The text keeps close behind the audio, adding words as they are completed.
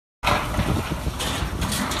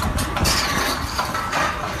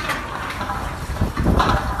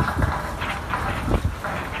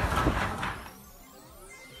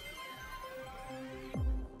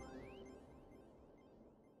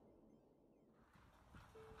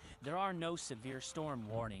There are no severe storm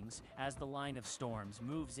warnings as the line of storms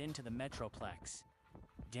moves into the metroplex.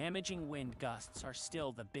 Damaging wind gusts are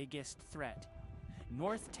still the biggest threat.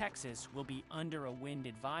 North Texas will be under a wind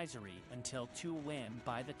advisory until 2 a.m.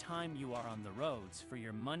 by the time you are on the roads for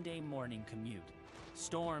your Monday morning commute.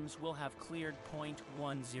 Storms will have cleared.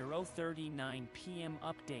 10:39 p.m.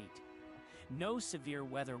 update. No severe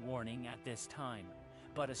weather warning at this time,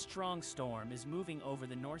 but a strong storm is moving over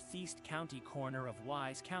the northeast county corner of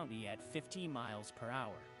Wise County at 50 miles per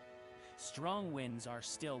hour. Strong winds are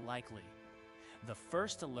still likely. The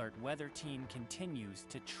First Alert weather team continues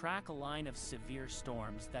to track a line of severe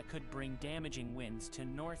storms that could bring damaging winds to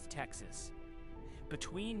North Texas.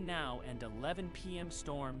 Between now and 11 p.m.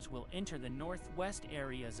 storms will enter the northwest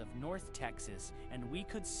areas of North Texas, and we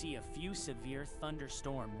could see a few severe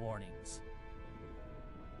thunderstorm warnings.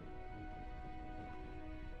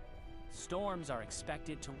 Storms are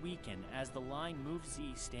expected to weaken as the line moves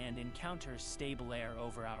east and encounters stable air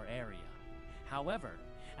over our area. However,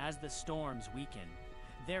 as the storms weaken,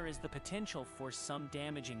 there is the potential for some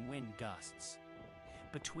damaging wind gusts.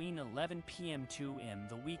 Between 11 p.m. to 2 a.m.,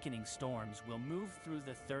 the weakening storms will move through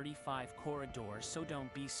the 35 corridor, so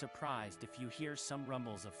don't be surprised if you hear some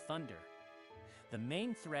rumbles of thunder. The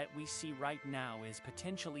main threat we see right now is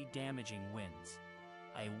potentially damaging winds.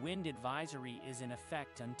 A wind advisory is in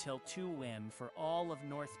effect until 2 a.m. for all of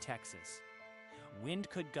North Texas. Wind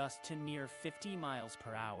could gust to near 50 miles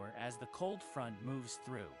per hour as the cold front moves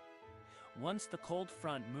through. Once the cold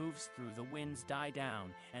front moves through, the winds die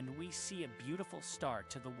down, and we see a beautiful start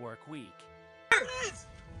to the work week.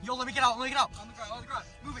 Yo, let me get out, On the ground,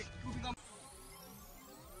 Move it.